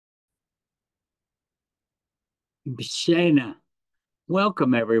B'Shena.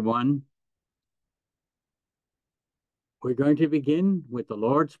 Welcome, everyone. We're going to begin with the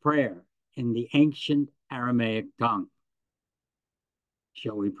Lord's Prayer in the ancient Aramaic tongue.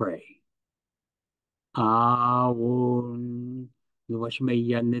 Shall we pray? Awun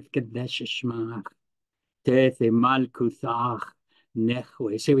nuashmeyanit Tete malkuthach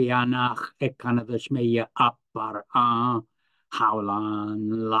nechwe sivianach ekanadashmeya appar howlan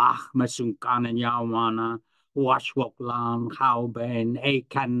lach masunkanan yawana washwoklan howben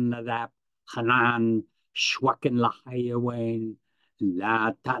ekanadap hanan shwaken lahayawen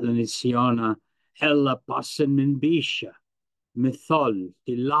la talanisiona ella passen min bisha mithol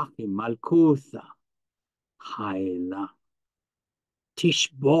tilachi malkutha haila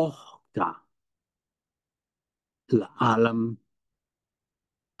tishbohta العالم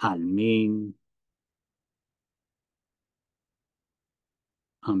Amen.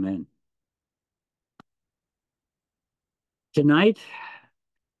 Amen. Tonight,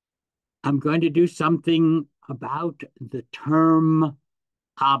 I'm going to do something about the term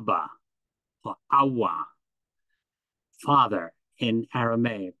Abba or Awa, Father in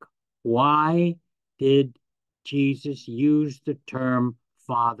Aramaic. Why did Jesus use the term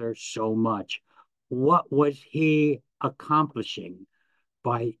Father so much? What was he accomplishing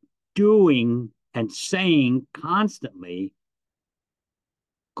by doing and saying constantly,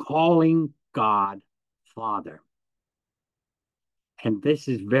 calling God Father? And this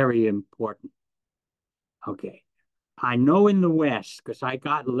is very important. Okay. I know in the West, because I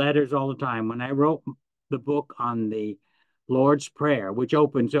got letters all the time when I wrote the book on the Lord's Prayer, which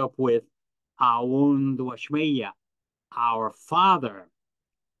opens up with Awun Duashmeya, our Father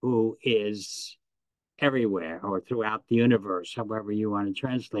who is everywhere or throughout the universe, however you want to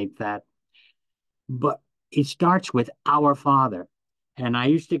translate that. But it starts with our Father. And I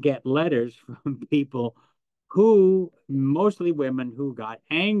used to get letters from people who, mostly women, who got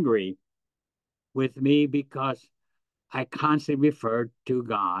angry with me because I constantly referred to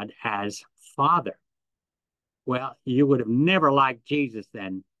God as Father. Well, you would have never liked Jesus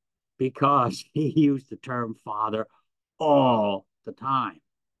then because he used the term Father all the time.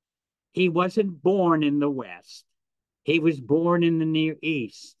 He wasn't born in the West. He was born in the Near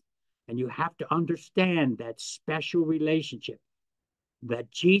East. And you have to understand that special relationship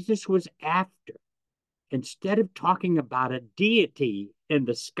that Jesus was after. Instead of talking about a deity in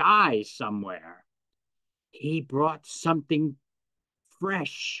the sky somewhere, he brought something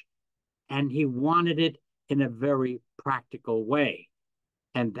fresh and he wanted it in a very practical way.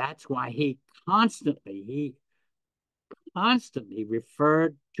 And that's why he constantly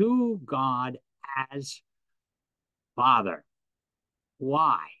referred to God as Father.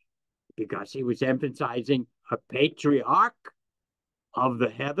 Why? Because he was emphasizing a patriarch of the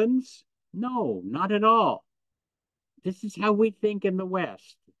heavens? No, not at all. This is how we think in the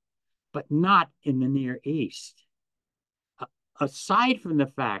West, but not in the Near East. Aside from the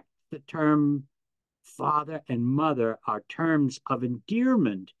fact the term father and mother are terms of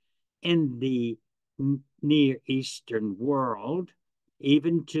endearment in the Near Eastern world,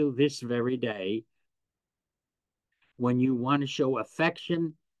 even to this very day, when you want to show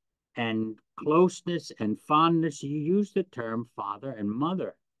affection and closeness and fondness, you use the term father and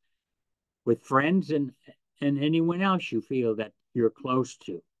mother with friends and anyone else you feel that you're close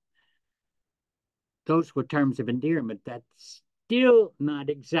to. Those were terms of endearment. That's still not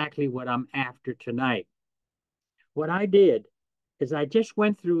exactly what I'm after tonight. What I did is I just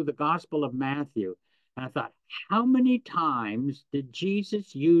went through the Gospel of Matthew and I thought, how many times did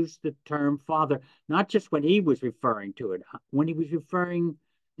Jesus use the term Father? Not just when he was referring to it, when he was referring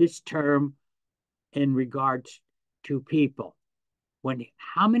this term in regards to people.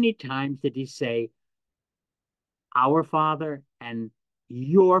 How many times did he say our Father and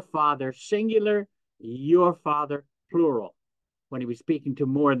your Father singular, your Father plural, when he was speaking to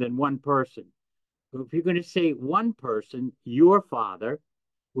more than one person? If you're going to say one person, your Father,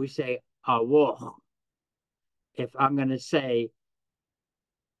 we say awoch. If I'm going to say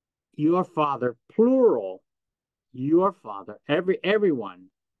your Father plural, your Father, everyone,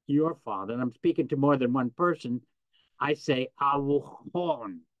 your Father, and I'm speaking to more than one person, I say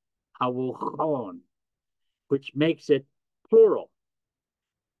awuchon, which makes it plural.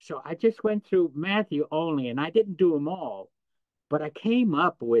 So I just went through Matthew only, and I didn't do them all, but I came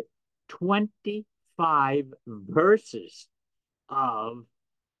up with 25 verses of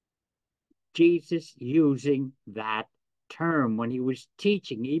Jesus using that term when he was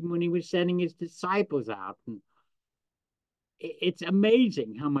teaching, even when he was sending his disciples out. And it's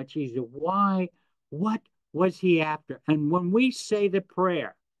amazing how much he's why, what was he after? And when we say the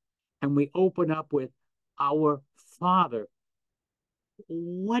prayer and we open up with our Father,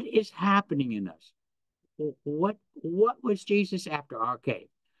 what is happening in us? What was Jesus after? Okay,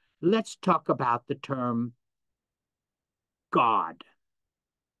 let's talk about the term God.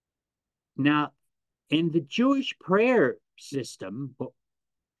 Now, in the Jewish prayer system,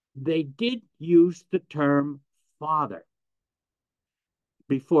 they did use the term Father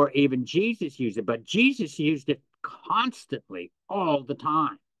before even Jesus used it, but Jesus used it constantly, all the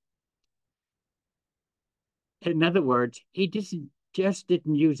time. In other words, he just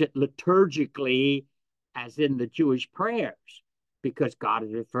didn't use it liturgically as in the Jewish prayers, because God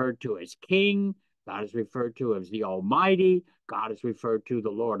is referred to as King, God is referred to as the Almighty, God is referred to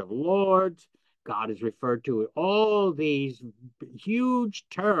the Lord of Lords, God is referred to all these huge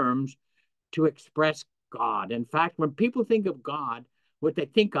terms to express God. In fact, when people think of God, what they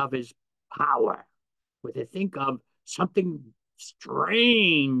think of is power, what they think of something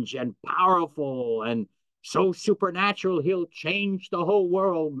strange and powerful and so supernatural, he'll change the whole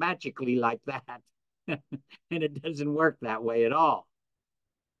world magically like that. And it doesn't work that way at all.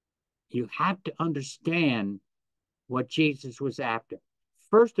 You have to understand what Jesus was after.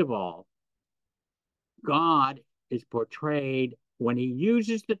 First of all, God is portrayed when he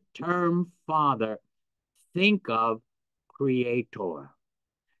uses the term Father, think of Creator.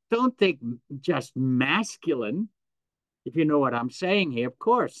 Don't think just masculine, if you know what I'm saying here. Of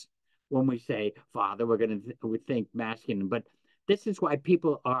course, when we say Father, we think masculine, but this is why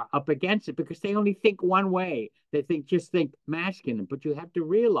people are up against it, because they only think one way. They just think masculine. But you have to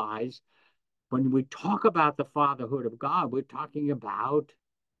realize when we talk about the fatherhood of God, we're talking about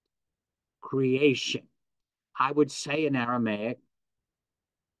creation. I would say in Aramaic,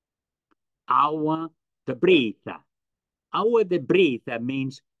 Awa the Brita. Awa the Brita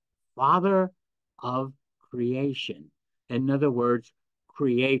means Father of creation. In other words,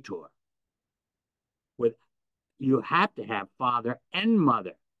 creator. With you have to have father and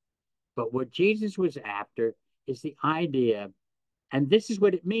mother. But what Jesus was after is the idea, and this is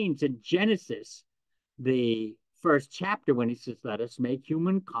what it means in Genesis, the first chapter, when he says, let us make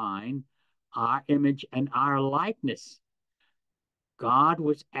humankind our image and our likeness. God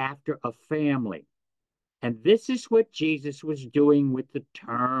was after a family. And this is what Jesus was doing with the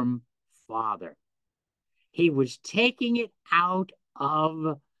term father. He was taking it out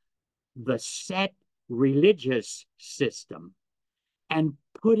of the set religious system and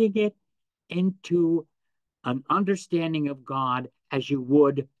putting it into an understanding of God as you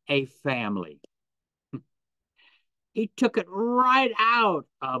would a family. He took it right out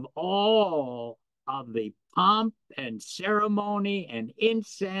of all of the pomp and ceremony and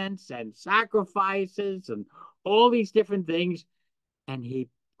incense and sacrifices and all these different things, and he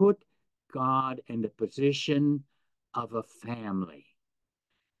put God in the position of a family.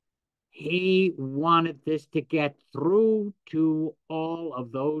 He wanted this to get through to all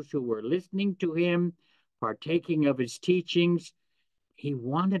of those who were listening to him, partaking of his teachings. He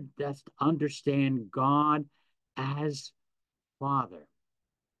wanted us to understand God as Father.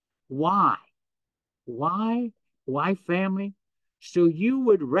 Why? Why? Why family? So you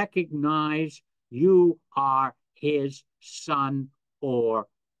would recognize you are his son or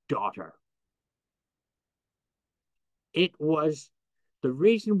daughter. It was the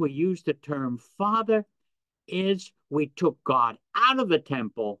reason we use the term Father is we took God out of the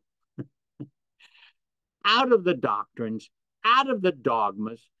temple, out of the doctrines, out of the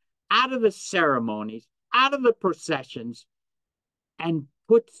dogmas, out of the ceremonies, out of the processions, and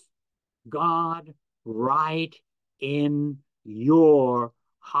put God right in your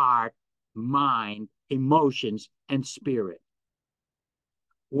heart, mind, emotions, and spirit.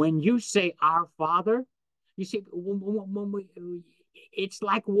 When you say our Father, you see, it's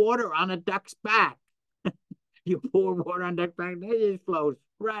like water on a duck's back. You pour water on duck's back, it just flows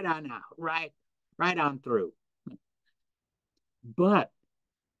right on out, right on through. But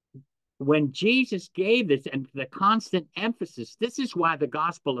when Jesus gave this and the constant emphasis, this is why the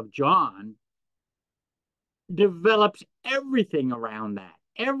Gospel of John develops everything around that.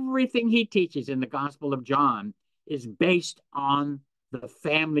 Everything he teaches in the Gospel of John is based on the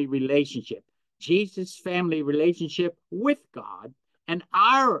family relationship. Jesus' family relationship with God and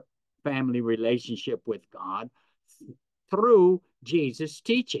our family relationship with God through Jesus'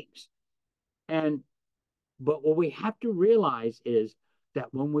 teachings. But what we have to realize is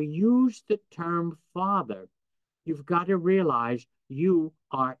that when we use the term father, you've got to realize you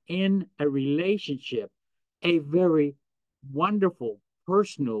are in a relationship, a very wonderful,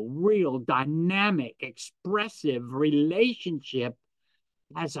 personal, real, dynamic, expressive relationship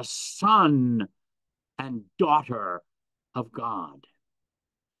as a son and daughter of God.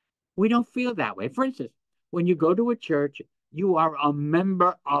 We don't feel that way. For instance, When you go to a church, you are a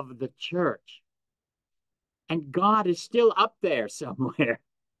member of the church. And God is still up there somewhere,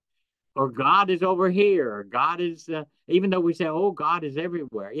 or God is over here, or God is, even though we say, oh, God is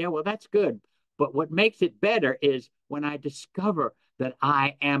everywhere. Yeah, well, that's good. But what makes it better is when I discover that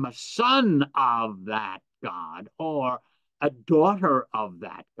I am a son of that God or a daughter of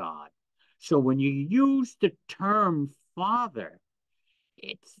that God. So when you use the term father,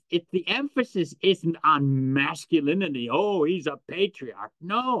 it's the emphasis isn't on masculinity. Oh, he's a patriarch.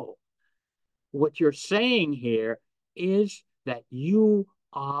 No, what you're saying here is that you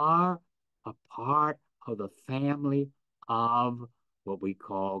are a part of the family of what we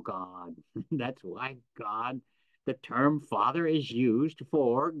call God. That's why God, the term father is used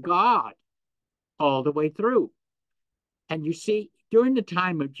for God all the way through. And you see, during the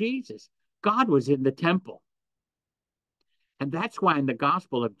time of Jesus, God was in the temple. And that's why in the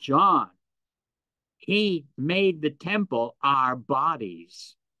Gospel of John, he made the temple our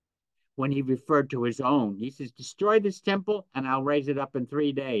bodies when he referred to his own. He says, destroy this temple and I'll raise it up in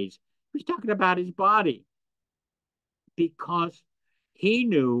 3 days. He's talking about his body because he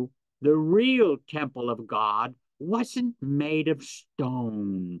knew the real temple of God wasn't made of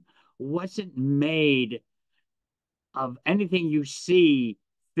stone, wasn't made of anything you see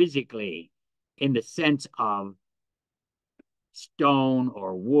physically in the sense of stone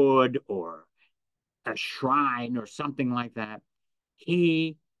or wood or a shrine or something like that.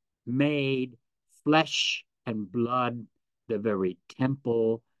 He made flesh and blood the very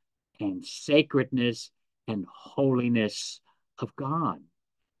temple and sacredness and holiness of God.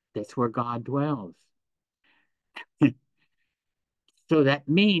 That's where God dwells. So that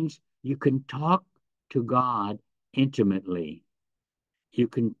means you can talk to God intimately. You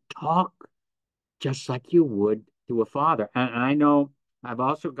can talk just like you would to a father. And I know I've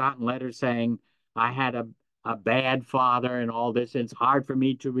also gotten letters saying I had a bad father and all this. And it's hard for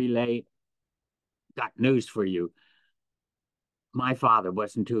me to relate. Got news for you. My father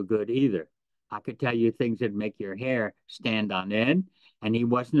wasn't too good either. I could tell you things that make your hair stand on end, and he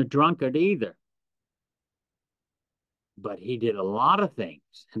wasn't a drunkard either. But he did a lot of things,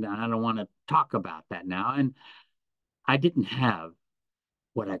 and I don't want to talk about that now. And I didn't have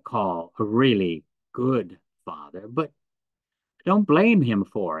what I call a really good father, but don't blame him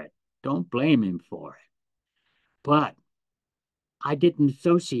for it. Don't blame him for it. But I didn't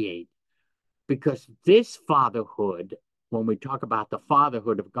associate because this fatherhood, when we talk about the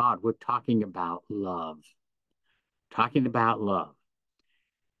fatherhood of God, we're talking about love. Talking about love.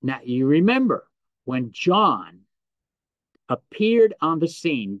 Now, you remember when John appeared on the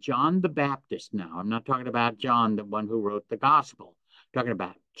scene, John the Baptist now, I'm not talking about John, the one who wrote the gospel, I'm talking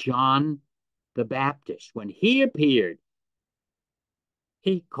about John the Baptist. When he appeared,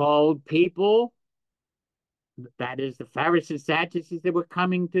 he called people, that is the Pharisees, Sadducees that were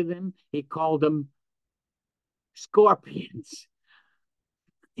coming to them, he called them scorpions.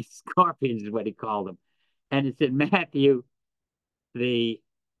 Scorpions is what he called them. And it's in Matthew, the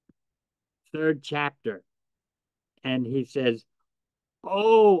 3rd chapter. And he says,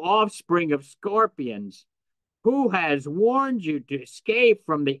 oh, offspring of scorpions, who has warned you to escape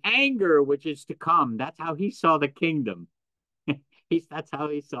from the anger which is to come? That's how he saw the kingdom. That's how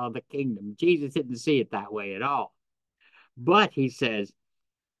he saw the kingdom. Jesus didn't see it that way at all. But he says,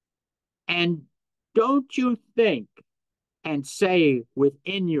 and don't you think and say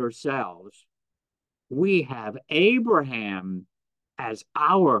within yourselves, we have Abraham as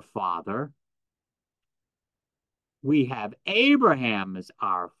our father. We have Abraham as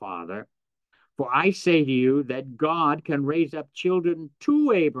our father. For I say to you that God can raise up children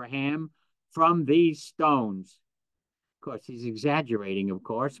to Abraham from these stones. Of course, he's exaggerating, of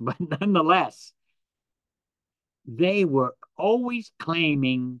course, but nonetheless, they were always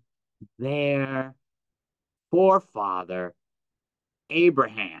claiming their forefather,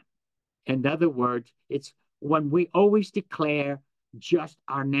 Abraham. In other words, it's when we always declare just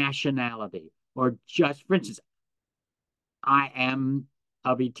our nationality, or just, for instance, I am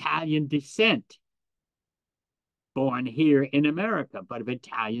of Italian descent, born here in America, but of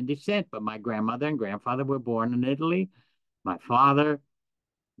Italian descent. But my grandmother and grandfather were born in Italy. My father,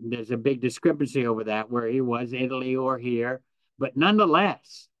 there's a big discrepancy over that, where he was Italy or here. But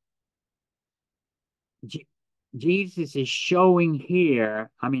nonetheless, Jesus is showing here,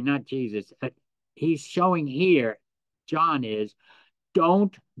 I mean, not Jesus, he's showing here, John is,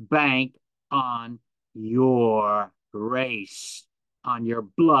 don't bank on your race, on your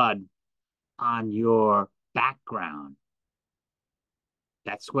blood, on your background.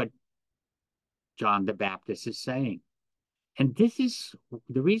 That's what John the Baptist is saying. And this is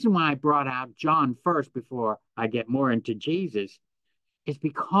the reason why I brought out John first before I get more into Jesus, is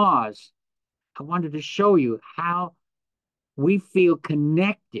because I wanted to show you how we feel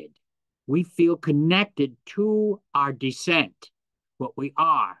connected. We feel connected to our descent, what we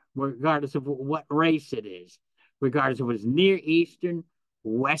are, regardless of what race it is, regardless of if it's Near Eastern,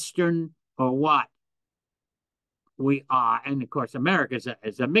 Western, or what we are. And of course, America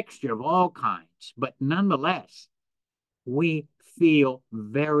is a mixture of all kinds, but nonetheless, we feel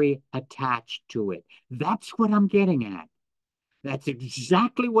very attached to it. That's what I'm getting at. That's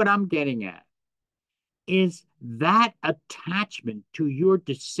exactly what I'm getting at. Is that attachment to your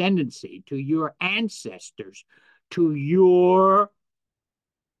descendancy, to your ancestors, to your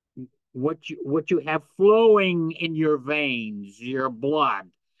what you have flowing in your veins, your blood,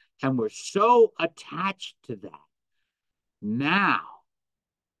 and we're so attached to that. Now,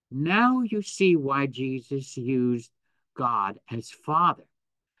 now you see why Jesus used God as Father,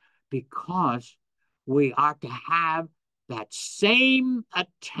 because we are to have that same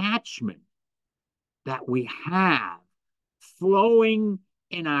attachment that we have flowing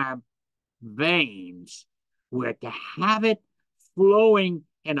in our veins. We're to have it flowing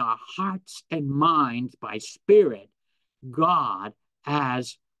in our hearts and minds by Spirit, God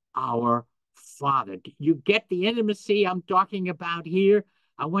as our Father. You get the intimacy I'm talking about here?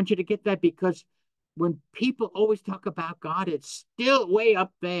 I want you to get that, because when people always talk about God, it's still way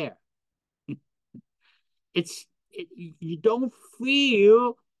up there. You don't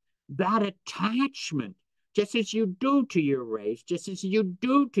feel that attachment, just as you do to your race, just as you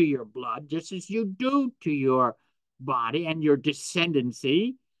do to your blood, just as you do to your body and your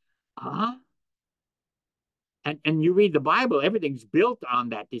descendancy. Uh, and you read the Bible, everything's built on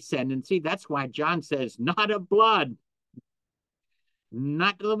that descendancy. That's why John says, not of blood,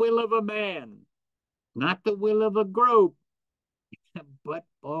 not the will of a man, not the will of a group, but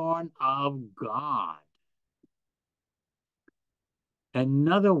born of God. In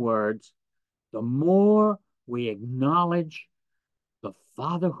other words, the more we acknowledge the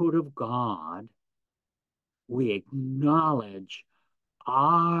fatherhood of God, we acknowledge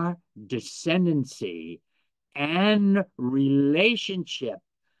our descendancy and relationship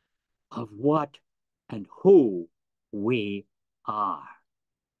of what and who we are.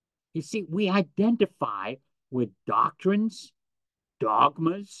 You see, we identify with doctrines,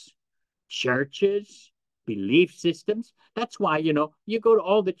 dogmas, churches, belief systems. That's why, you go to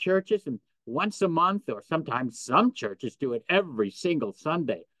all the churches, and once a month, or sometimes some churches do it every single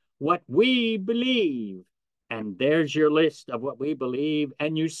Sunday, what we believe. And there's your list of what we believe,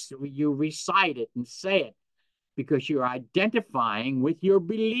 and you recite it and say it because you're identifying with your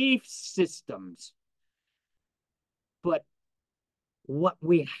belief systems. But what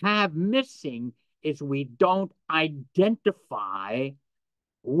we have missing is we don't identify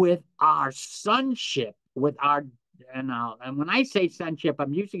with our sonship, with our and when I say sonship,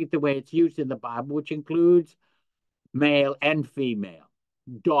 I'm using it the way it's used in the Bible, which includes male and female,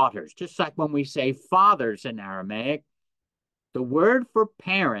 daughters. Just like when we say fathers in Aramaic, the word for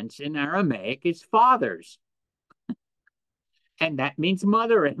parents in Aramaic is fathers, and that means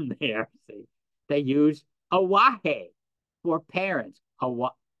mother in there. See, they use awahe for parents.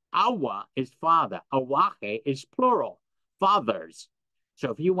 Awa is father. Awahe is plural, fathers. So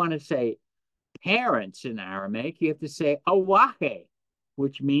if you want to say parents in Aramaic, you have to say awahe,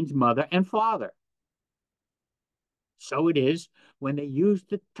 which means mother and father. So it is when they use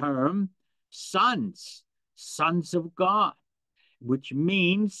the term sons, sons of God, which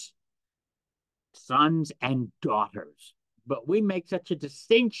means sons and daughters. But we make such a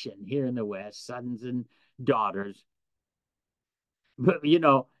distinction here in the West, sons and daughters. But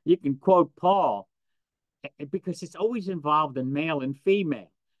you can quote Paul, because it's always involved in male and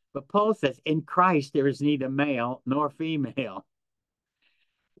female. But Paul says, in Christ, there is neither male nor female.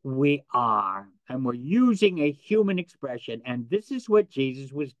 We are, and we're using a human expression. And this is what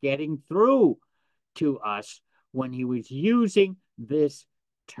Jesus was getting through to us when he was using this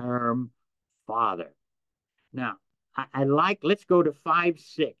term Father. Now, let's go to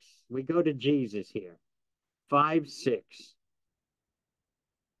 5:6. We go to Jesus here. 5:6.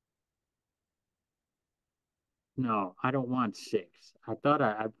 No, I don't want 6. I thought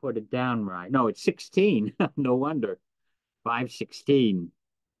I put it down right. No, it's 16. No wonder. 5:16.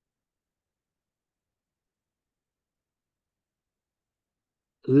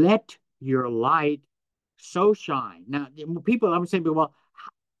 Let your light so shine. Now, people, I would say, well,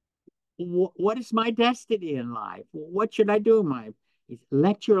 what is my destiny in life? What should I do in life?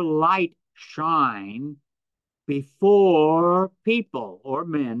 Let your light shine before people or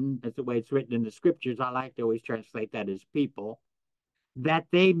men, as the way it's written in the scriptures. I like to always translate that as people, that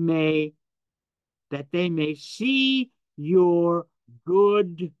they may see your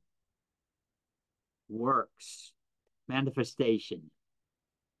good works, manifestation.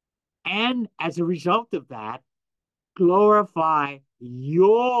 And as a result of that, glorify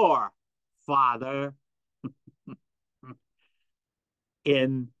your Father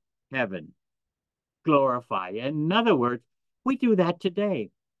in heaven. Glorify. In other words, we do that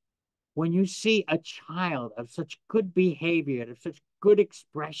today. When you see a child of such good behavior, of such good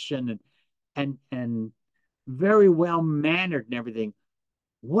expression and very well mannered and everything,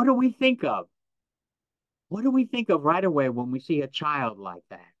 what do we think of? What do we think of right away when we see a child like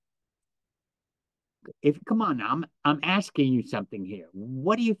that? If come on now, I'm asking you something here.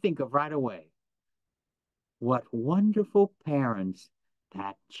 What do you think of right away? What wonderful parents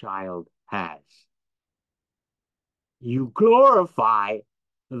that child has. You glorify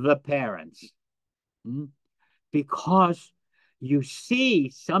the parents because you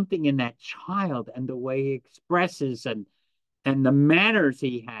see something in that child and the way he expresses and the manners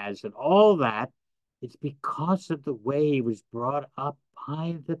he has and all that. It's because of the way he was brought up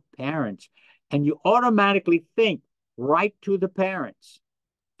by the parents. And you automatically think right to the parents,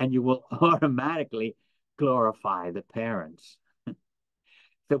 and you will automatically glorify the parents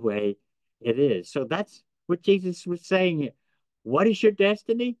the way it is. So that's what Jesus was saying here. What is your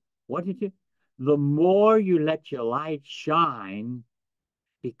destiny? What did you? The more you let your light shine,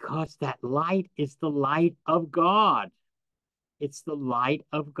 because that light is the light of God. It's the light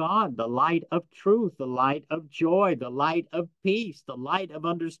of God, the light of truth, the light of joy, the light of peace, the light of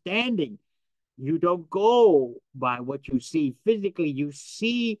understanding. You don't go by what you see physically, you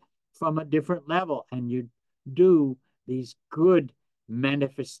see from a different level, and you do these good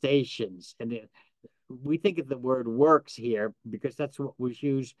manifestations. And we think of the word works here because that's what was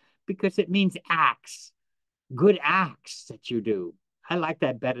used, because it means acts, good acts that you do. I like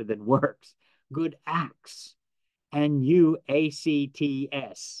that better than works. Good acts. NUACTS.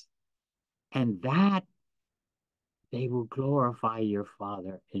 And that they will glorify your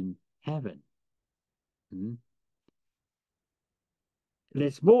Father in heaven.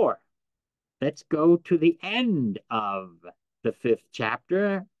 There's more. Let's go to the end of the 5th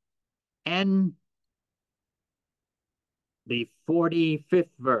chapter and the 45th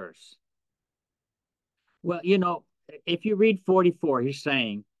verse. Well, if you read 44, he's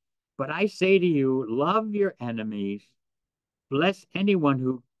saying, but I say to you, love your enemies, bless anyone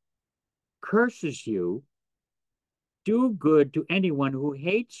who curses you, do good to anyone who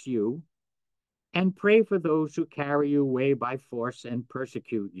hates you, and pray for those who carry you away by force and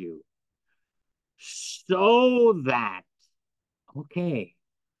persecute you. So that, okay,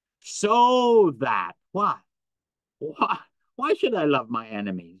 so that, what? Why should I love my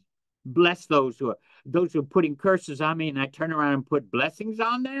enemies? Bless those who are putting curses on me, and I turn around and put blessings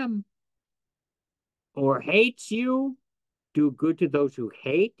on them? Or hates you? Do good to those who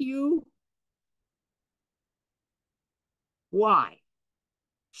hate you? Why?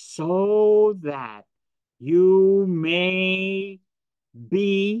 So that you may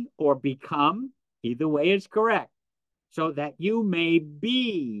be or become, either way is correct, so that you may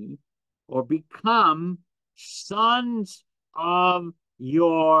be or become sons of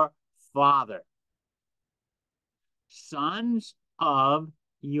your Father. Sons of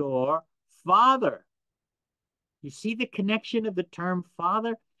your Father. You see the connection of the term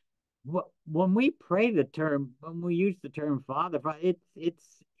Father? When we when we use the term Father,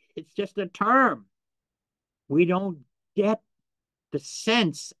 it's just a term. We don't get the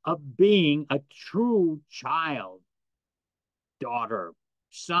sense of being a true child, daughter,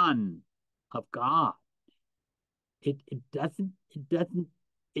 son of God. It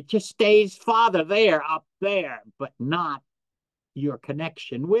just stays Father there, up there, but not your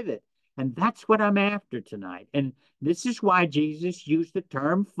connection with it. And that's what I'm after tonight. And this is why Jesus used the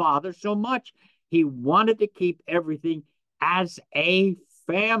term Father so much. He wanted to keep everything as a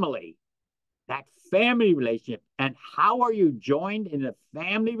family, that family relationship. And how are you joined in a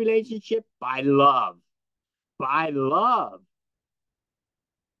family relationship? By love. By love.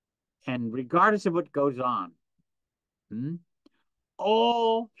 And regardless of what goes on,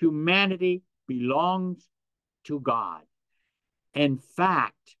 all humanity belongs to God. In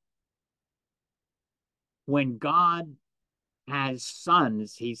fact, when God has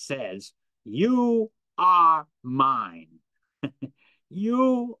sons, he says, you are mine.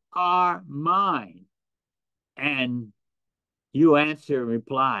 You are mine. And you answer and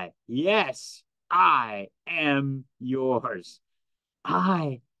reply, yes, I am yours.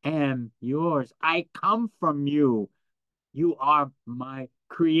 I am yours. I come from you. You are my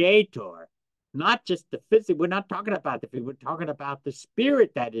creator. Not just the physical. We're not talking about the physical. We're talking about the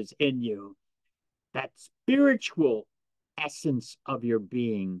spirit that is in you, that spiritual essence of your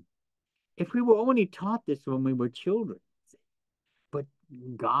being. If we were only taught this when we were children, but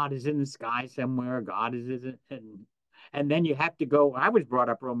God is in the sky somewhere. God is in, and then you have to go. I was brought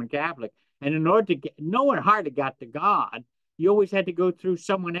up Roman Catholic, and in order to get, no one hardly got to God. You always had to go through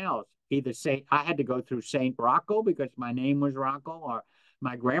someone else. Either Saint, I had to go through Saint Rocco because my name was Rocco, or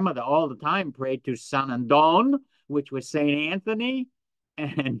my grandmother all the time prayed to San Andon, which was Saint Anthony,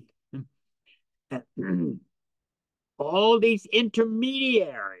 and all these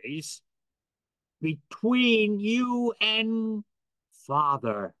intermediaries between you and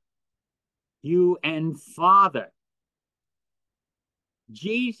Father. You and Father.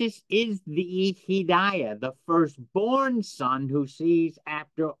 Jesus is the Hidayah, the firstborn son who sees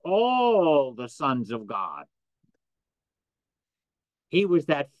after all the sons of God. He was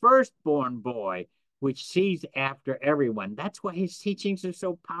that firstborn boy which sees after everyone. That's why his teachings are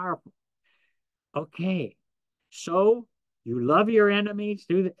so powerful. Okay, so you love your enemies,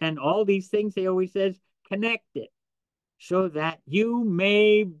 and all these things he always says, connect it so that you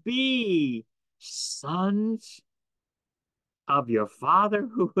may be sons of your Father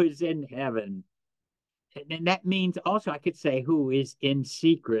who is in heaven. And that means also I could say who is in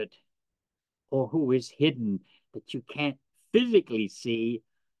secret or who is hidden that you can't physically see,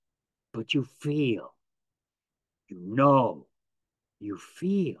 but you feel, you know, you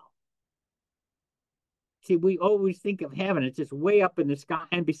feel. See, we always think of heaven, it's just way up in the sky.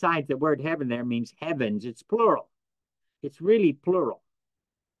 And besides, the word heaven there means heavens, it's plural. It's really plural,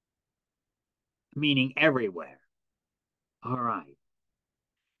 meaning everywhere. All right.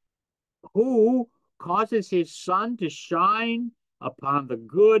 Who causes his sun to shine upon the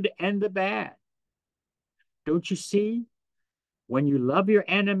good and the bad? Don't you see? When you love your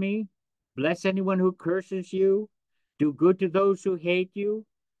enemy, bless anyone who curses you, do good to those who hate you,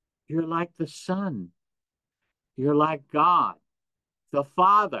 you're like the Son. You're like God, the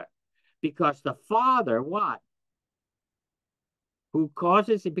Father. Because the Father, what? Who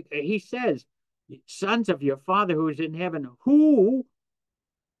causes it? He says, sons of your Father who is in heaven, who,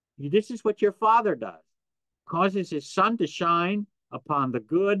 this is what your Father does, causes his sun to shine upon the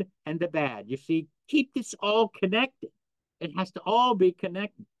good and the bad. You see, keep this all connected. It has to all be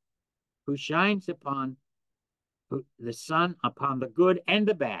connected. Who shines upon the sun upon the good and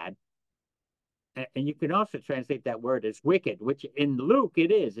the bad. And you can also translate that word as wicked, which in Luke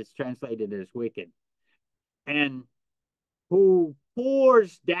it is. It's translated as wicked. And who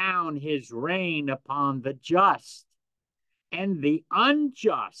pours down his rain upon the just and the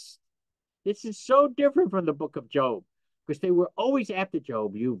unjust. This is so different from the book of Job because they were always after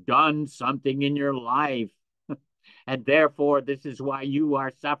Job. You've done something in your life, and therefore this is why you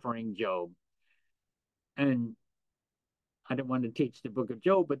are suffering, Job. And I don't want to teach the book of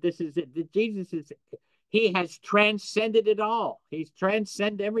Job, but this is it. Jesus is, he has transcended it all. He's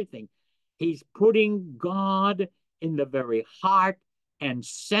transcended everything. He's putting God in the very heart and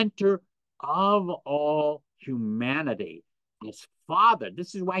center of all humanity as Father.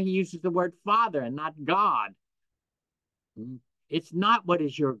 This is why he uses the word Father and not God. It's not what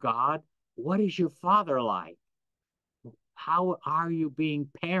is your God, what is your Father like? How are you being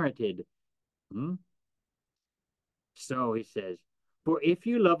parented? Hmm? So he says, for if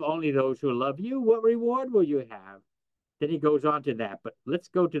you love only those who love you, what reward will you have? Then he goes on to that. But let's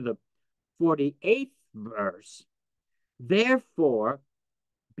go to the 48th verse. Therefore,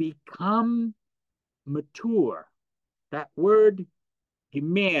 become mature. That word,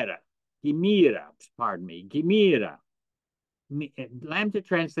 gimera, pardon me, gimera. Lambda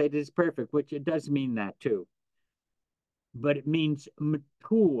translated is perfect, which it does mean that too. But it means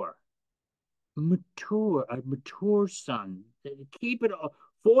mature. A mature son. Keep it all.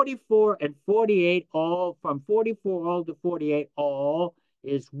 44 and 48, all from 44 all to 48, all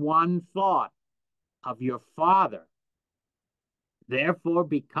is one thought of your Father. Therefore,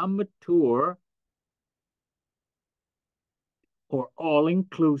 become mature or all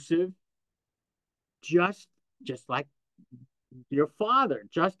inclusive, just like your Father,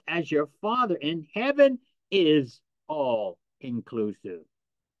 just as your Father in heaven is all inclusive.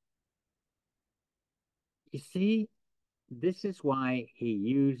 You see, this is why he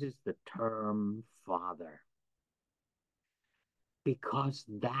uses the term Father. Because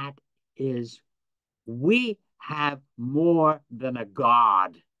that is, we have more than a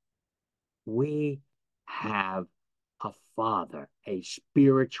God. We have a Father, a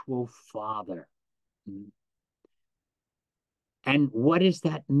spiritual Father. And what is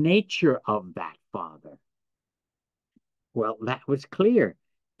that nature of that Father? Well, that was clear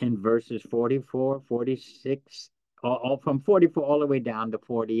in verses 44, 46, all from 44 all the way down to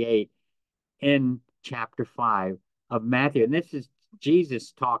 48 in chapter 5 of Matthew. And this is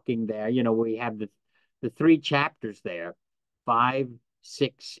Jesus talking there. You know, we have the three chapters there, 5,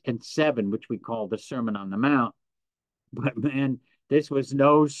 6, and 7, which we call the Sermon on the Mount. But man, this was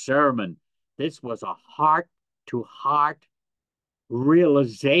no sermon. This was a heart to heart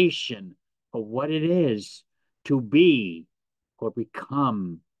realization of what it is to be or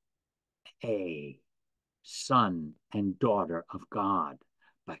become a son and daughter of God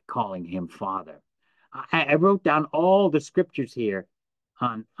by calling him Father. I wrote down all the scriptures here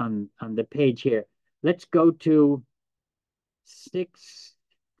on the page here. Let's go to six.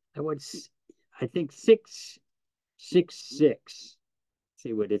 I think 6:6.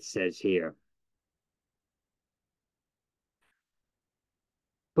 See what it says here.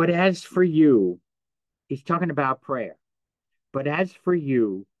 But as for you, he's talking about prayer. But as for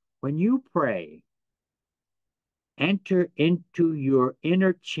you, when you pray, enter into your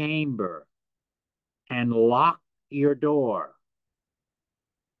inner chamber and lock your door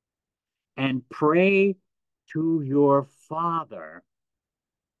and pray to your Father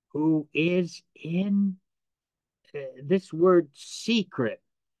who is in this word secret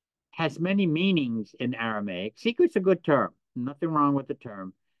has many meanings in Aramaic. Secret's a good term. Nothing wrong with the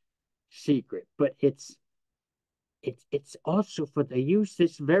term secret, but it's also for they use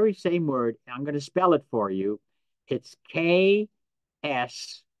this very same word. I'm going to spell it for you. It's K-S-Y-A.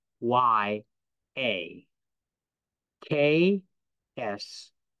 K-S-Y-A.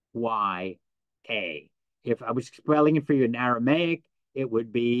 If I was spelling it for you in Aramaic, it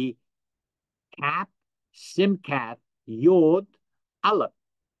would be Cap, Simcat, Yod, Aleph.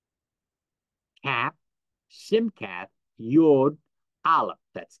 Cap, Simcat, Yod, Aleph.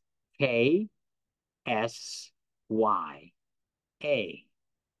 That's K-S-Y-A.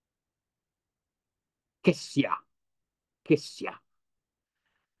 Kisya, Kisya.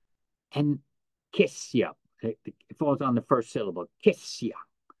 And Kisya, it falls on the first syllable. Kisya,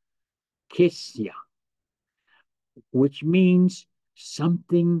 Kisya, which means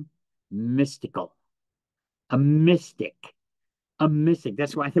something mystical, a mystic, a mystic.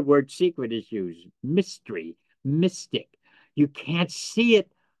 That's why the word secret is used. Mystery, mystic. You can't see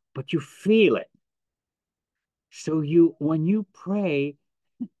it, but you feel it. So when you pray,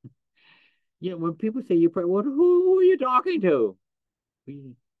 when people say you pray, well, who are you talking to?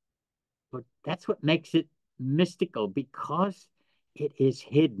 But that's what makes it mystical because it is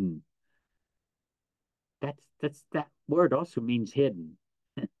hidden. That word also means hidden.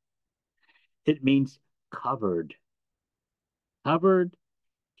 It means covered, covered,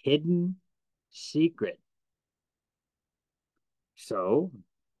 hidden, secret. So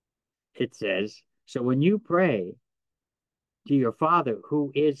it says, so when you pray to your Father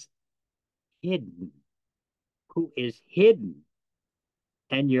who is hidden,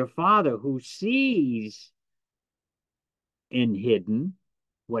 and your Father who sees in hidden,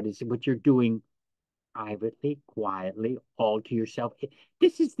 what you're doing privately, quietly, all to yourself.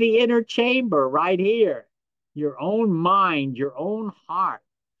 This is the inner chamber right here. Your own mind, your own heart.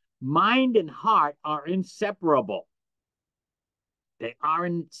 Mind and heart are inseparable. They are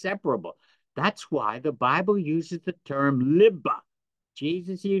inseparable. That's why the Bible uses the term libba.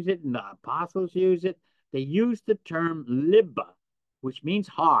 Jesus used it and the apostles use it. They use the term libba, which means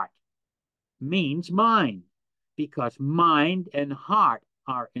heart, means mind, because mind and heart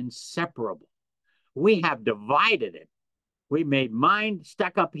are inseparable. We have divided it. We made mind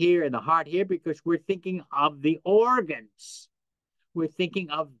stuck up here and the heart here because we're thinking of the organs. We're thinking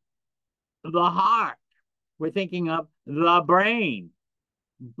of the heart. We're thinking of the brain.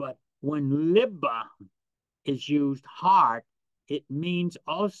 But when libba is used heart, it means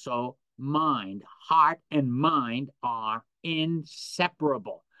also mind. Heart and mind are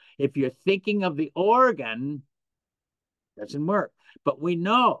inseparable. If you're thinking of the organ, it doesn't work. But we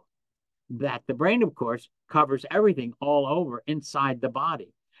know that the brain, of course, covers everything all over inside the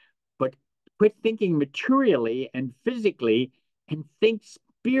body. But quit thinking materially and physically and think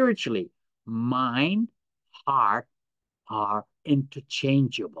spiritually. Mind, heart are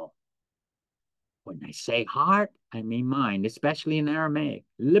interchangeable. When I say heart, I mean mind, especially in Aramaic,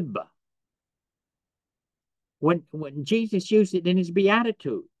 libba. When Jesus used it in his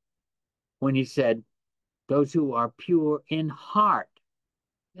beatitude, when he said, those who are pure in heart,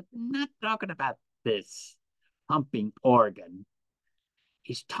 I'm not talking about this pumping organ.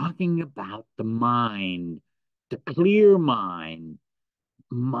 He's talking about the mind, the clear mind,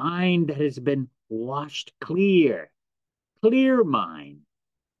 mind that has been washed clear, clear mind.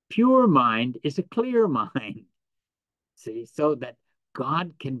 Pure mind is a clear mind. See, so that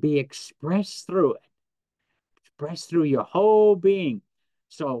God can be expressed through it, expressed through your whole being.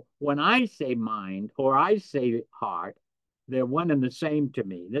 So when I say mind or I say heart, they're one and the same to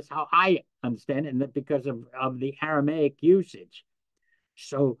me. That's how I understand it, and that because of the Aramaic usage.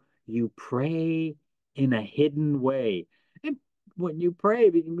 So you pray in a hidden way. And when you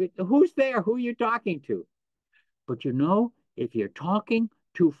pray, who's there? Who are you talking to? But you know, if you're talking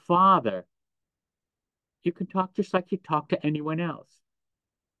to Father, you can talk just like you talk to anyone else.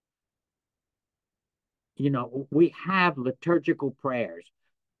 You know, we have liturgical prayers,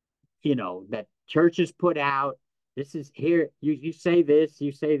 you know, that churches put out. This is here, you say this,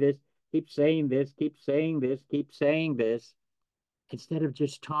 you say this, keep saying this, keep saying this, keep saying this, instead of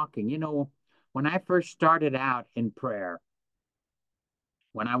just talking. You know, when I first started out in prayer,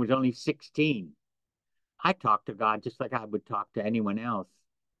 when I was only 16, I talked to God just like I would talk to anyone else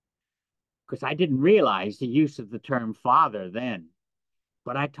because I didn't realize the use of the term Father then.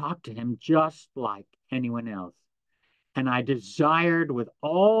 But I talked to him just like anyone else. And I desired with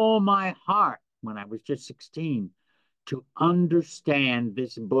all my heart when I was just 16 to understand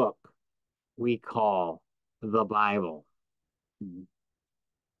this book we call the Bible.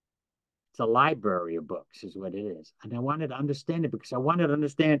 It's a library of books, is what it is. And I wanted to understand it because I wanted to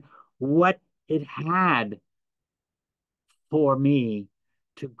understand what it had for me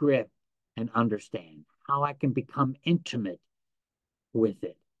to grip and understand, how I can become intimate with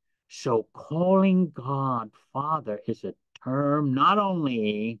it. So calling God Father is a term not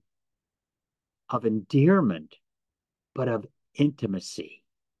only of endearment, but of intimacy.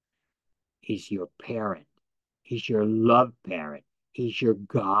 He's your parent. He's your love parent. He's your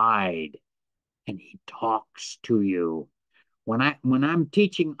guide. And he talks to you. When I'm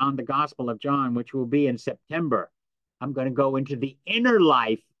teaching on the Gospel of John, which will be in September, I'm going to go into the inner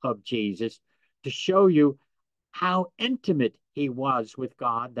life of Jesus to show you how intimate he was with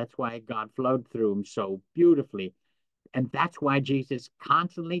God. That's why God flowed through him so beautifully. And that's why Jesus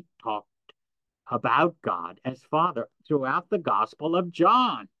constantly talked about God as Father throughout the Gospel of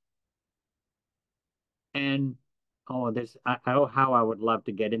John. And how I would love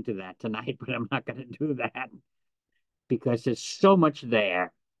to get into that tonight, but I'm not going to do that because there's so much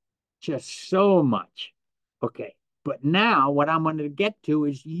there, just so much. Okay, but now what I'm going to get to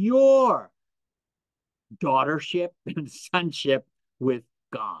is your daughtership and sonship with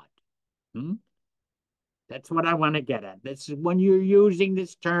God. Hmm? That's what I want to get at. This is when you're using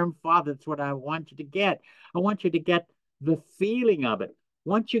this term Father, that's what I want you to get. I want you to get the feeling of it.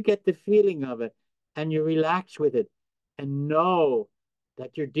 Once you get the feeling of it and you relax with it and know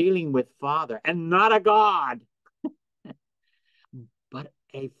that you're dealing with Father and not a God, but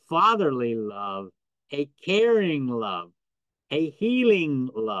a fatherly love, a caring love, a healing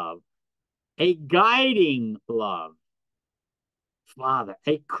love, a guiding love, Father,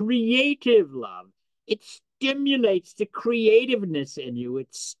 a creative love. It stimulates the creativeness in you.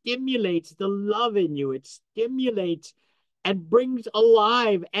 It stimulates the love in you. It stimulates and brings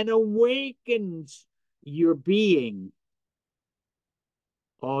alive and awakens your being.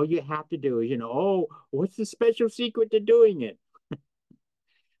 All you have to do is, oh, what's the special secret to doing it?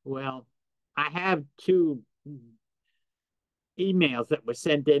 Well, I have two emails that were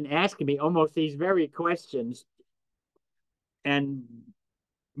sent in asking me almost these very questions. And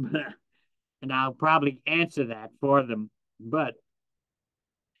and I'll probably answer that for them. But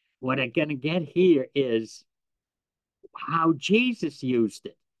what I'm going to get here is how Jesus used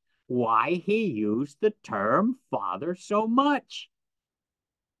it, why he used the term Father so much.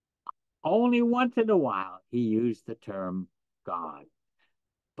 Only once in a while he used the term God,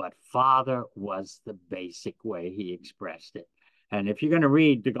 but Father was the basic way he expressed it. And if you're going to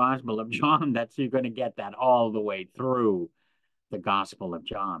read the Gospel of John, you're going to get that all the way through the Gospel of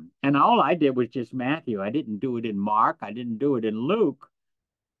John. And all I did was just Matthew. I didn't do it in Mark. I didn't do it in Luke.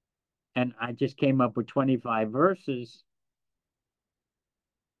 And I just came up with 25 verses.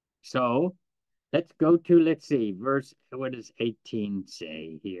 So let's go to, let's see, what does 18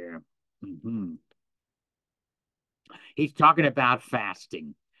 say here? He's talking about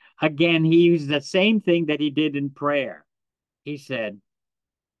fasting. Again, he used the same thing that he did in prayer. He said,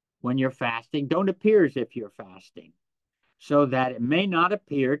 when you're fasting, don't appear as if you're fasting, so that it may not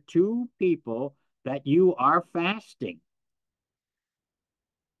appear to people that you are fasting,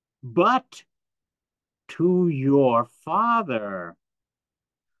 but to your Father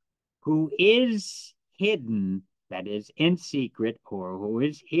who is hidden, that is in secret, or who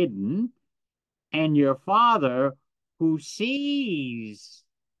is hidden, and your Father who sees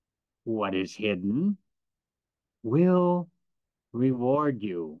what is hidden will reward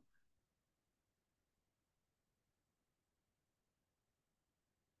you.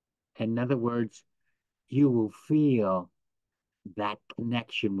 In other words, you will feel that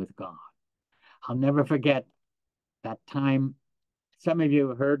connection with God. I'll never forget that time. Some of you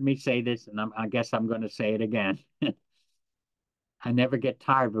have heard me say this, and I guess I'm going to say it again. I never get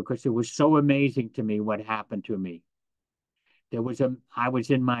tired because it was so amazing to me what happened to me. I was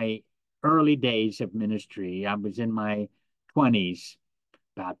in my early days of ministry. I was in my 20s,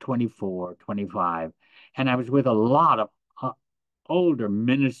 about 24, 25, and I was with a lot of older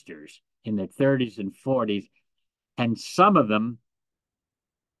ministers in their 30s and 40s, and some of them,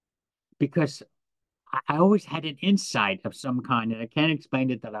 because I always had an insight of some kind, and I can't explain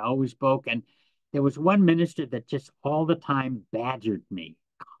it, that I always spoke. And there was one minister that just all the time badgered me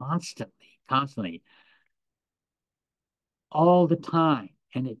constantly, all the time.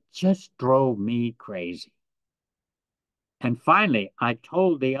 And it just drove me crazy. And finally, I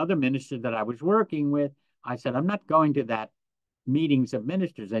told the other minister that I was working with, I said, I'm not going to that meetings of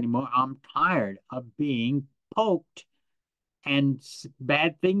ministers anymore. I'm tired of being poked and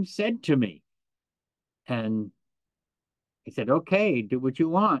bad things said to me. And he said, okay, do what you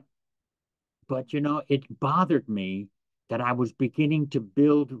want. But, it bothered me that I was beginning to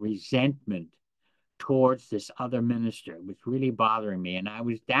build resentment towards this other minister. It was really bothering me. And I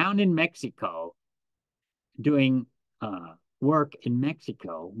was down in Mexico doing work in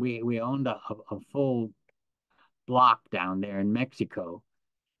Mexico. We owned a full block down there in Mexico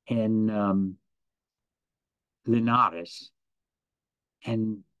in Linares.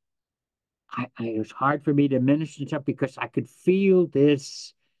 And it was hard for me to minister stuff because I could feel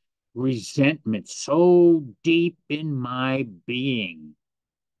this resentment so deep in my being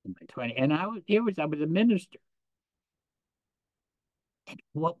in my 20s. And I was a minister. And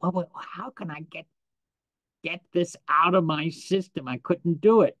how can I get this out of my system? I couldn't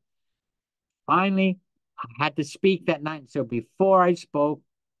do it. Finally, I had to speak that night. So before I spoke,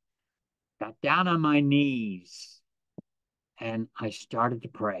 got down on my knees and I started to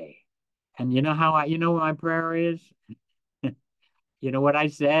pray. And you know what my prayer is? You know what I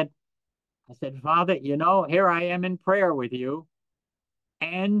said? I said, Father, here I am in prayer with you.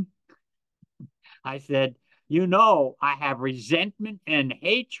 And I said, I have resentment and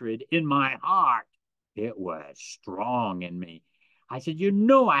hatred in my heart. It was strong in me. I said,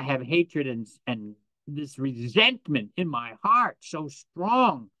 I have hatred and this resentment in my heart so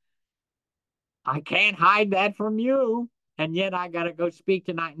strong. I can't hide that from you. And yet I got to go speak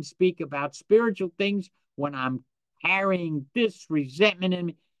tonight and speak about spiritual things when I'm carrying this resentment in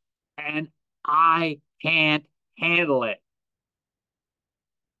me and I can't handle it.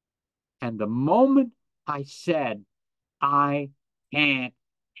 And the moment I said, I can't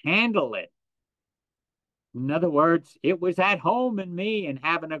handle it, in other words, it was at home in me and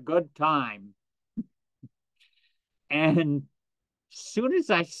having a good time. And as soon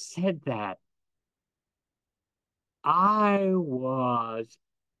as I said that, I was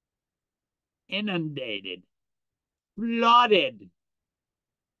inundated, flooded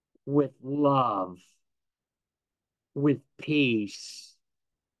with love, with peace,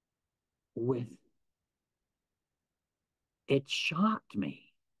 with it shocked me.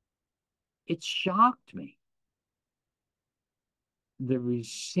 It shocked me. The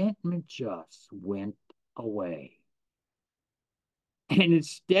resentment just went away. And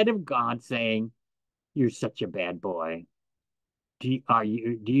instead of God saying, you're such a bad boy, do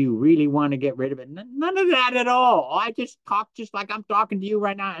you really want to get rid of it? None of that at all. I just talk just like I'm talking to you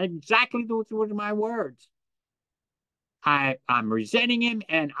right now. Exactly those were my words. I'm resenting him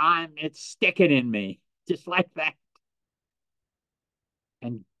and it's sticking in me. Just like that.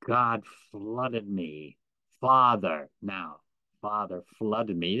 And God flooded me. Father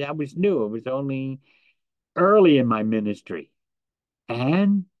flooded me. That was new. It was only early in my ministry.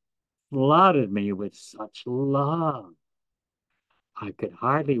 And flooded me with such love. I could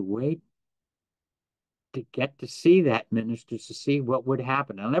hardly wait to get to see that minister, to see what would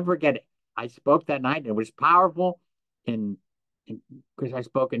happen. I'll never forget it. I spoke that night and it was powerful because I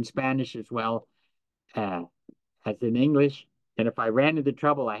spoke in Spanish as well uh, as in English. And if I ran into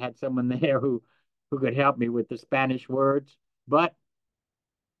trouble, I had someone there who could help me with the Spanish words. But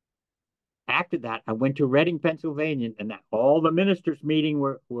after that, I went to Reading, Pennsylvania, and all the ministers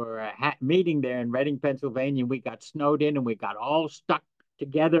were meeting there in Reading, Pennsylvania. We got snowed in, and we got all stuck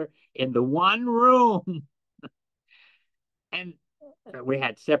together in the one room. And we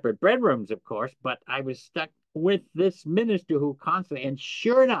had separate bedrooms, of course, but I was stuck with this minister who constantly, and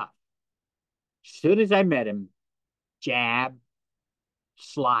sure enough, as soon as I met him, jab,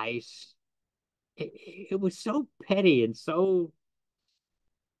 slice. It was so petty and so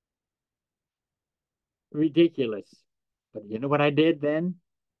Ridiculous. But you know what I did then?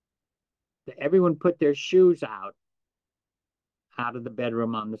 Everyone put their shoes out of the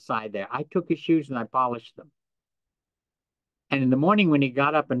bedroom on the side there. I took his shoes and I polished them. And in the morning when he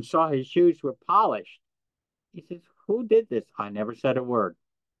got up and saw his shoes were polished, he says, "Who did this?" I never said a word.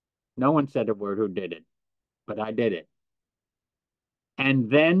 No one said a word who did it, but I did it. And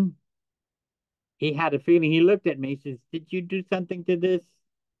then he had a feeling. He looked at me. He says, "Did you do something to this?"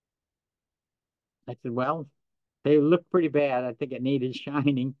 I said, "Well, they look pretty bad. I think it needed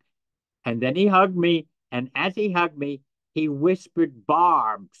shining." And then he hugged me. And as he hugged me, he whispered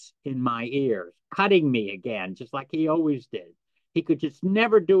barbs in my ears, cutting me again, just like he always did. He could just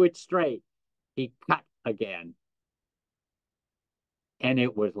never do it straight. He cut again. And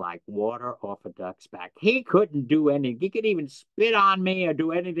it was like water off a duck's back. He couldn't do anything. He could even spit on me or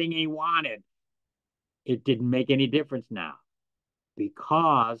do anything he wanted. It didn't make any difference now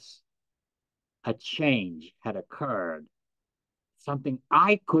because a change had occurred, something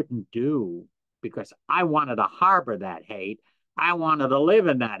I couldn't do because I wanted to harbor that hate. I wanted to live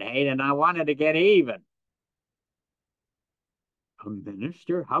in that hate and I wanted to get even. A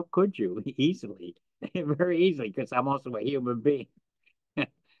minister? How could you? Easily, very easily, because I'm also a human being.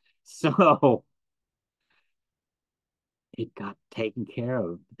 So it got taken care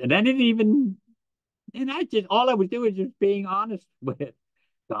of. And I didn't even, and I just, all I was doing was just being honest with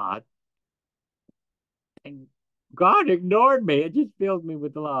God. And God ignored me. It just filled me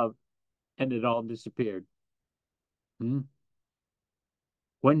with love and it all disappeared. Hmm?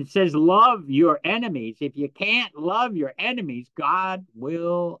 When it says love your enemies, if you can't love your enemies, God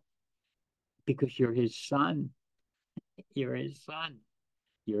will, because you're his son. You're his son.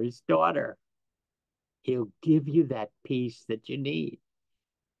 You're his daughter. He'll give you that peace that you need.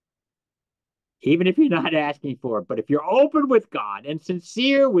 Even if you're not asking for it. But if you're open with God and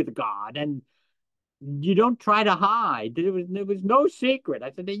sincere with God and you don't try to hide, there was no secret.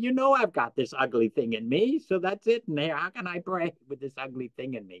 I said, you know, I've got this ugly thing in me. So that's it. And there, how can I pray with this ugly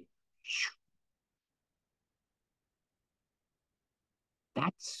thing in me?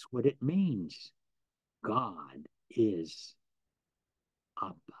 That's what it means. God is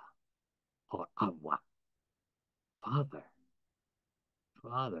Abba or Abba, Father.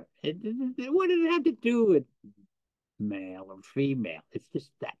 Father. What does it have to do with male or female? It's just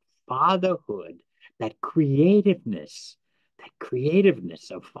that fatherhood, that creativeness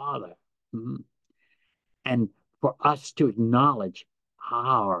of Father. Mhm. And for us to acknowledge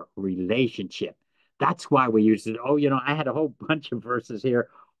our relationship. That's why we use it. Oh, I had a whole bunch of verses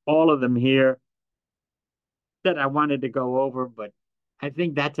here, all of them here that I wanted to go over, but I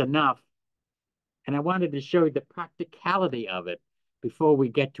think that's enough. And I wanted to show you the practicality of it before we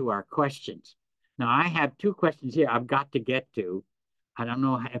get to our questions. Now, I have two questions here I've got to get to. I don't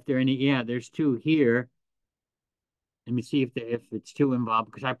know if there are any. Yeah, there's two here. Let me see if it's two involved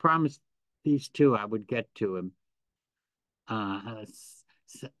because I promised these two I would get to them. Uh,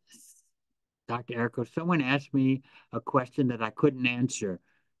 Dr. Errico, someone asked me a question that I couldn't answer.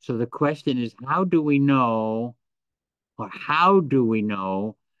 So the question is, how do we know that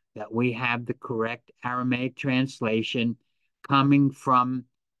we have the correct Aramaic translation coming from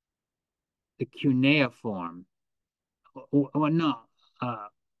the cuneiform, or no, uh,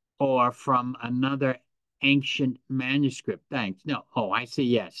 or from another ancient manuscript? Thanks. No. Oh, I see.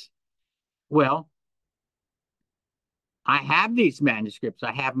 Yes. Well, I have these manuscripts.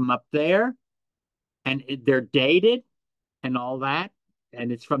 I have them up there, and they're dated and all that,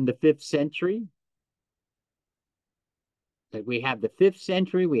 and it's from the 5th century. That we have the 5th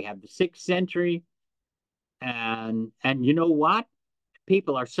century, we have the 6th century, and you know what?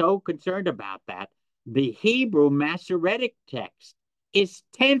 People are so concerned about that. The Hebrew Masoretic text is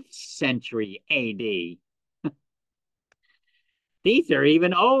 10th century AD. These are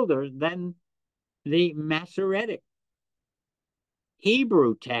even older than the Masoretic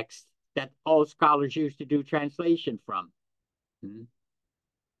Hebrew text that all scholars used to do translation from. Hmm.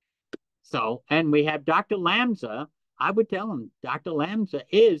 So, and we have Dr. Lamza. I would tell him Dr. Lamza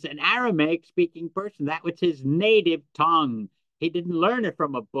is an Aramaic speaking person. That was his native tongue. He didn't learn it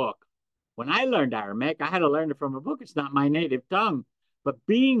from a book. When I learned Aramaic, I had to learn it from a book. It's not my native tongue. But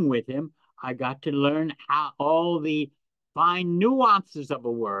being with him, I got to learn how all the fine nuances of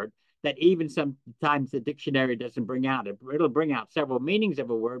a word that even sometimes the dictionary doesn't bring out. It'll bring out several meanings of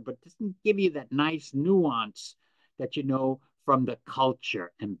a word, but doesn't give you that nice nuance that you know from the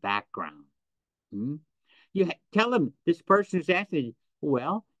culture and background. Hmm? You tell them this person who's asking,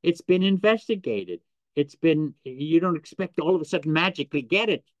 well, it's been investigated. You don't expect to all of a sudden magically get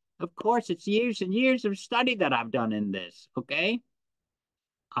it. Of course, it's years and years of study that I've done in this. Okay.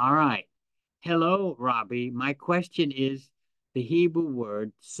 All right. Hello, Robbie. My question is the Hebrew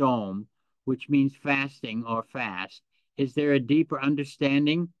word som, which means fasting or fast. Is there a deeper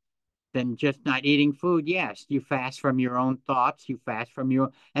understanding than just not eating food? Yes, you fast from your own thoughts, you fast from your,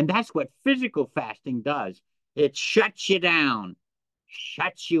 and that's what physical fasting does. It shuts you down,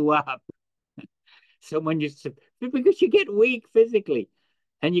 shuts you up. So when you, because you get weak physically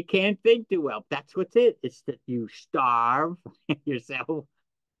and you can't think too well, that's what's it. It's that you starve yourself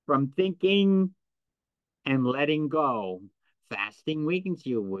from thinking and letting go. Fasting weakens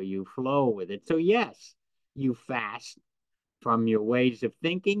you where you flow with it. So, yes, you fast from your ways of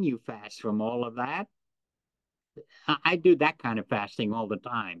thinking, you fast from all of that. I do that kind of fasting all the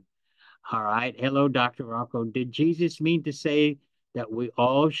time. All right. Hello, Dr. Rocco. Did Jesus mean to say that we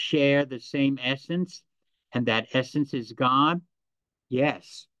all share the same essence and that essence is God?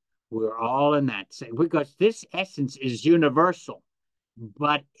 Yes, we're all in that same, because this essence is universal,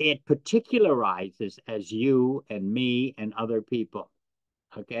 but it particularizes as you and me and other people.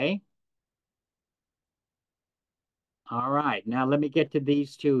 Okay. All right. Now let me get to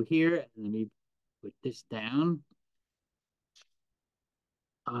these two here. Let me put this down.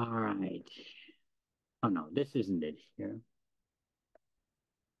 All right. Oh no, this isn't it here.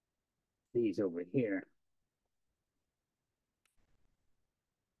 These over here.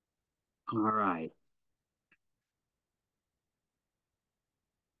 All right.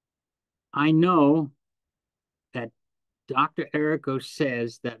 I know that Dr. Errico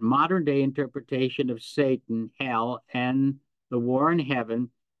says that modern day interpretation of Satan, hell, and the war in heaven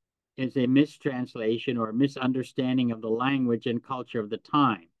is a mistranslation or a misunderstanding of the language and culture of the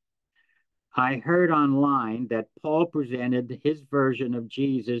time. I heard online that Paul presented his version of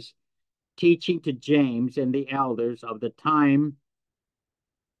Jesus teaching to James and the elders of the time,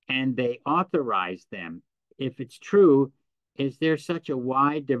 and they authorized them. If it's true, is there such a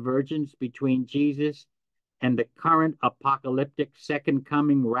wide divergence between Jesus and the current apocalyptic second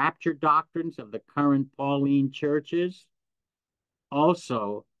coming rapture doctrines of the current Pauline churches?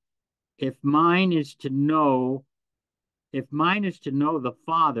 Also, if mine is to know, if mine is to know the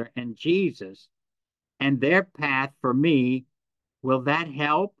Father and Jesus and their path for me, will that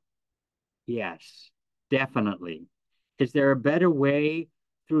help? Yes, definitely. Is there a better way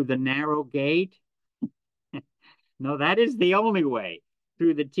through the narrow gate? No, that is the only way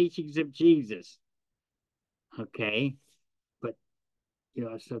through the teachings of Jesus. Okay, but you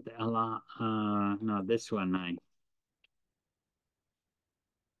know, so the Allah, no, this one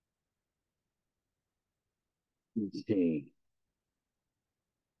let's see.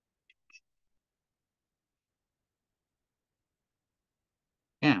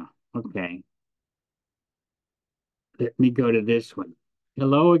 Yeah, okay. Let me go to this one.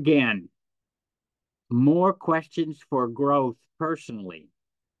 Hello again. More questions for growth personally.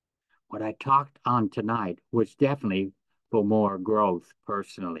 What I talked on tonight was definitely for more growth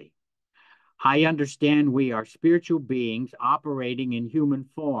personally. I understand we are spiritual beings operating in human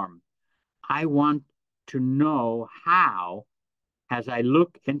form. I want to know how, as I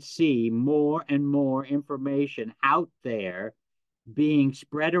look and see more and more information out there being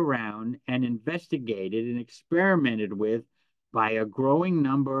spread around and investigated and experimented with by a growing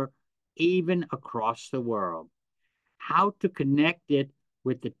number, even across the world, how to connect it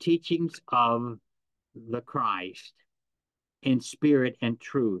with the teachings of the Christ in spirit and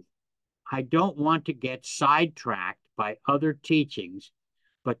truth. I don't want to get sidetracked by other teachings,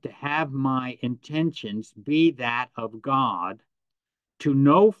 but to have my intentions be that of God, to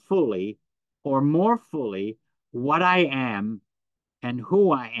know fully or more fully what I am and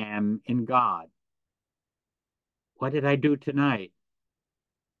who I am in God. What did I do tonight?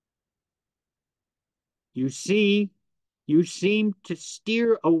 You see, you seem to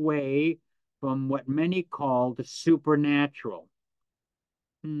steer away from what many call the supernatural.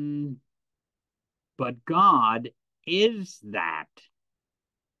 Hmm, but God is that.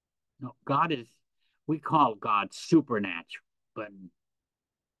 No, God is, we call God supernatural. But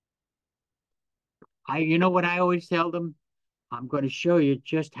you know what I always tell them? I'm going to show you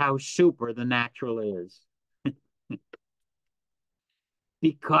just how super the natural is.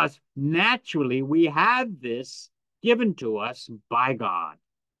 Because naturally we have this given to us by God.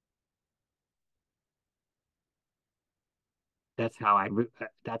 That's how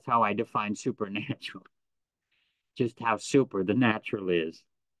I define supernatural. Just how super the natural is.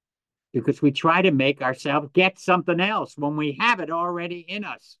 Because we try to make ourselves get something else when we have it already in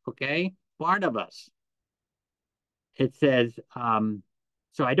us, okay? Part of us. It says,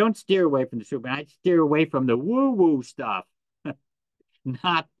 so I don't steer away from the super, I steer away from the woo-woo stuff,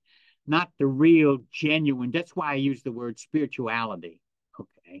 not not the real genuine. That's why I use the word spirituality.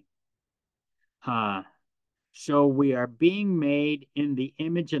 Okay. Uh, so we are being made in the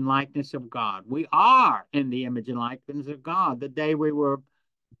image and likeness of God. We are in the image and likeness of God the day we were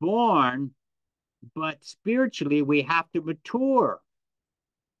born, but spiritually we have to mature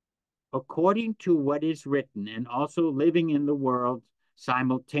according to what is written and also living in the world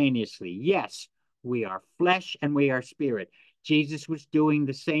simultaneously. Yes, we are flesh and we are spirit. Jesus was doing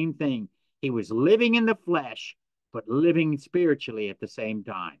the same thing. He was living in the flesh, but living spiritually at the same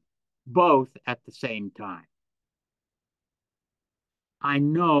time, both at the same time. I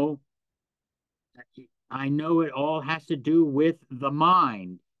know, I know it all has to do with the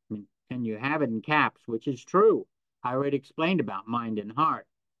mind, and you have it in caps, which is true. I already explained about mind and heart.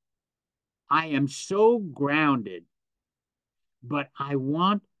 I am so grounded, but I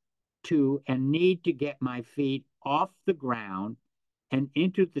want to and need to get my feet off the ground and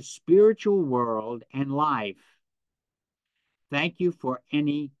into the spiritual world and life. Thank you for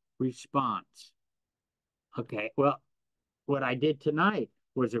any response. Okay, well, what I did tonight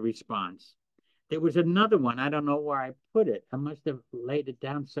was a response. There was another one. I don't know where I put it. I must have laid it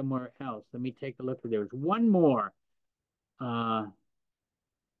down somewhere else. Let me take a look. There was one more. Uh,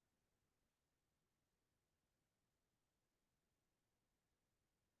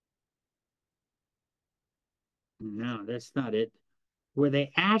 no, that's not it. Where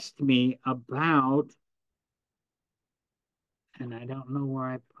they asked me about, and I don't know where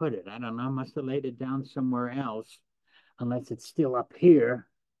I put it. I don't know. I must have laid it down somewhere else, unless it's still up here.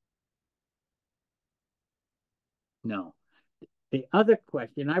 No. The other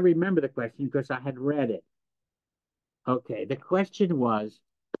question, I remember the question because I had read it. Okay, the question was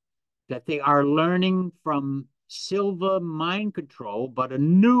that they are learning from Silva mind control, but a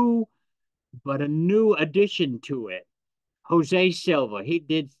new addition to it. Jose Silva, he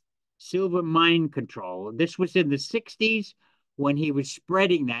did Silva mind control. This was in the 60s when he was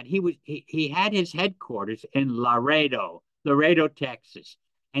spreading that. He had his headquarters in Laredo, Texas.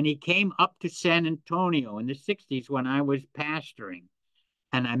 And he came up to San Antonio in the 60s when I was pastoring.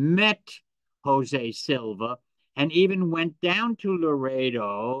 And I met Jose Silva and even went down to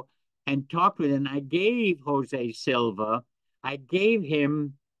Laredo and talked with him. I gave Jose Silva, I gave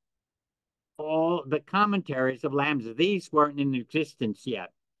him all the commentaries of Lambda. These weren't in existence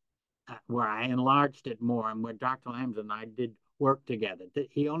yet, where I enlarged it more and where Dr. Lambda and I did work together.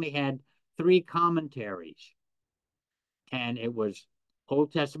 He only had three commentaries, and it was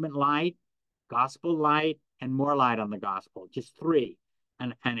Old Testament light, Gospel light, and more light on the Gospel, just three.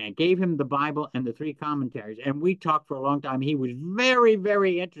 And I gave him the Bible and the three commentaries. And we talked for a long time. He was very,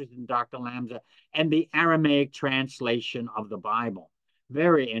 very interested in Dr. Lambda and the Aramaic translation of the Bible.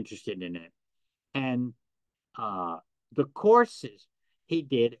 Very interested in it. And the courses he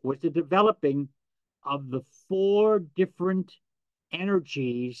did was the developing of the four different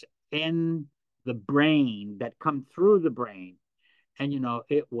energies in the brain that come through the brain. And,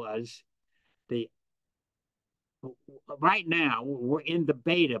 it was the right now we're in the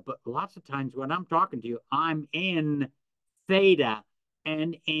beta, but lots of times when I'm talking to you, I'm in theta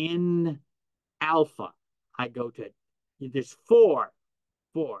and in alpha. I go to there's four.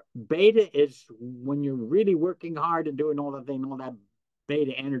 Beta is when you're really working hard and doing all the thing, all that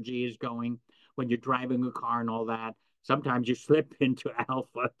beta energy is going when you're driving a car and all that. Sometimes you slip into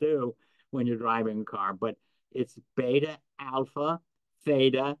alpha too when you're driving a car, but it's beta, alpha,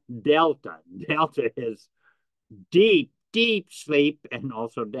 theta, delta. Delta is deep, deep sleep and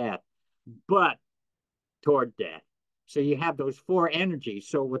also death, but toward death. So you have those four energies.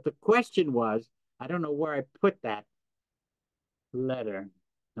 So what the question was, I don't know where I put that letter.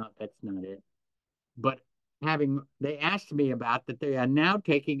 No, that's not it. But they asked me about that they are now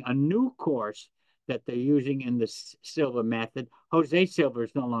taking a new course that they're using in the Silva method. Jose Silva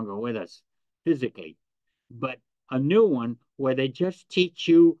is no longer with us physically, but a new one where they just teach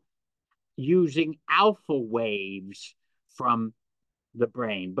you using alpha waves from the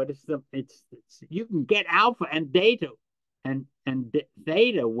brain, but it's you can get alpha and data and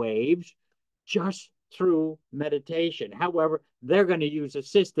theta waves just through meditation. However, they're going to use a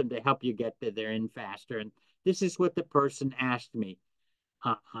system to help you get there in faster. And this is what the person asked me.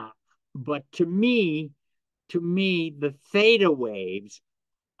 Uh, uh, but to me, the theta waves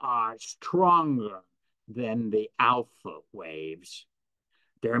are stronger than the alpha waves.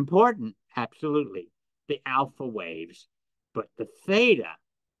 They're important, absolutely, the alpha waves, but the theta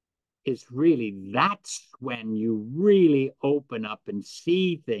is really, that's when you really open up and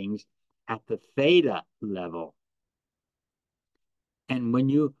see things at the theta level. And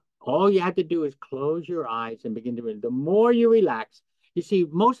all you have to do is close your eyes and begin to, the more you relax, you see,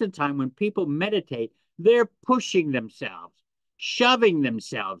 most of the time when people meditate, they're pushing themselves. shoving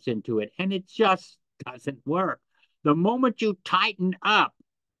themselves into it, and it just doesn't work. The moment you tighten up,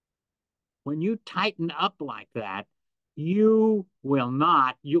 when you tighten up like that, you'll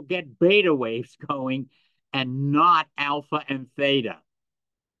get beta waves going and not alpha and theta.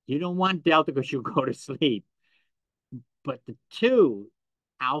 You don't want delta because you'll go to sleep. But the two,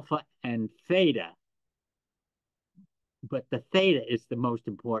 alpha and theta, but the theta is the most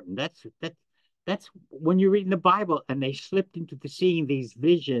important. That's when you're reading the Bible and they slipped into seeing these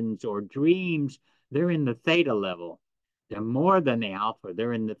visions or dreams, they're in the theta level. They're more than the alpha,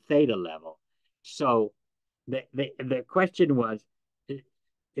 they're in the theta level. So the question was, is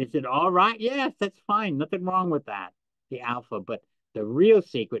it all right? Yes, that's fine. Nothing wrong with that, the alpha. But the real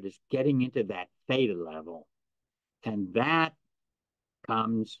secret is getting into that theta level. And that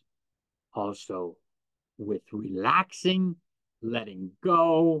comes also with relaxing, letting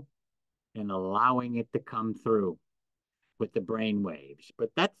go, and allowing it to come through with the brain waves.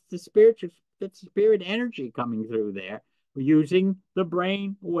 But that's spirit energy coming through there. We're using the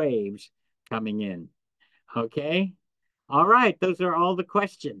brain waves coming in. Okay. All right. Those are all the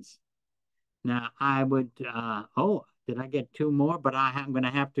questions. Now I would, did I get two more? But I'm going to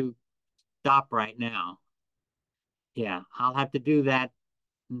have to stop right now. Yeah, I'll have to do that.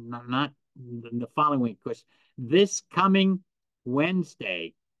 Not the following week, because this coming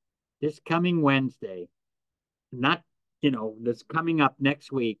Wednesday, this coming Wednesday, not, this coming up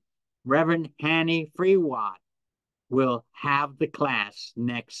next week, Reverend Hanny Freewatt will have the class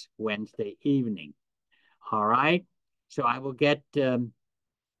next Wednesday evening. All right. So I will get, did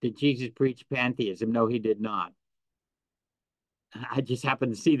Jesus preach pantheism? No, he did not. I just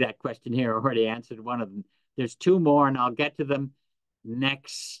happened to see that question here. I already answered one of them. There's two more, and I'll get to them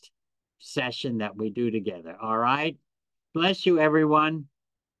next session that we do together. All right. Bless you, everyone.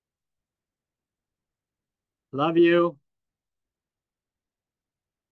 Love you.